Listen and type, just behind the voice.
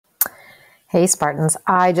Hey Spartans,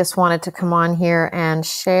 I just wanted to come on here and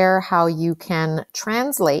share how you can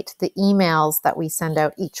translate the emails that we send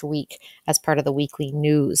out each week as part of the weekly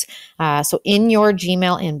news. So in your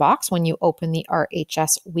Gmail inbox, when you open the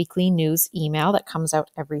RHS weekly news email that comes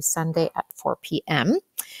out every Sunday at 4 p.m.,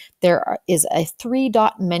 there is a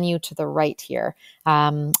 3-dot menu to the right here.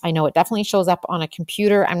 I know it definitely shows up on a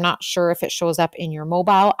computer. I'm not sure if it shows up in your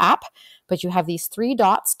mobile app, but you have these 3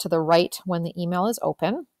 dots to the right when the email is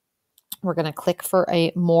open. We're going to click for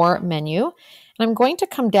a more menu, and I'm going to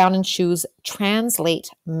come down and choose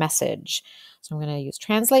translate message. So I'm going to use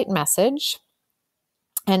translate message.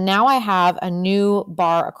 And now I have a new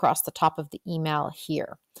bar across the top of the email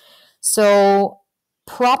here. So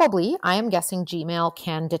probably, I am guessing Gmail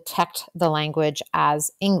can detect the language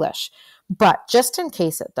as English. But just in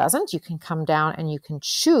case it doesn't, you can come down and you can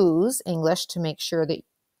choose English to make sure that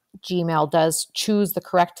Gmail does choose the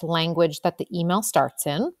correct language that the email starts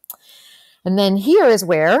in. And then here is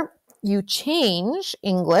where you change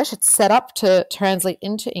English. It's set up to translate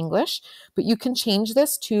into English, but you can change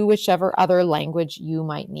this to whichever other language you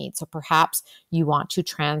might need. So perhaps you want to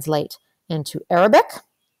translate into Arabic.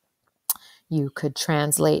 You could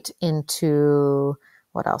translate into,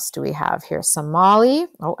 what else do we have here? Somali.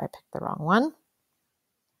 Oh, I picked the wrong one.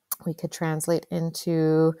 We could translate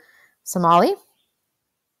into Somali.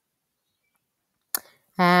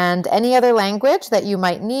 And any other language that you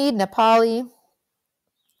might need, Nepali.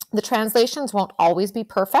 The translations won't always be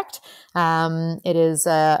perfect. It is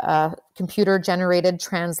a computer-generated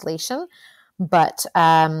translation, but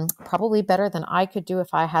probably better than I could do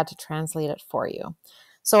if I had to translate it for you.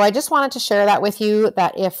 So I just wanted to share that with you,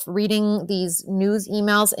 that if reading these news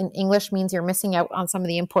emails in English means you're missing out on some of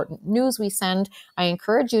the important news we send, I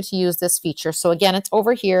encourage you to use this feature. So again, it's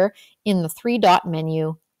over here in the 3-dot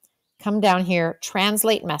menu. Come down here,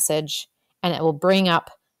 translate message, and it will bring up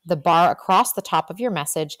the bar across the top of your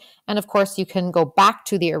message. And of course, you can go back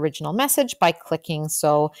to the original message by clicking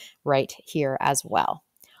so right here as well.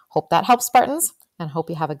 Hope that helps, Spartans, and hope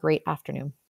you have a great afternoon.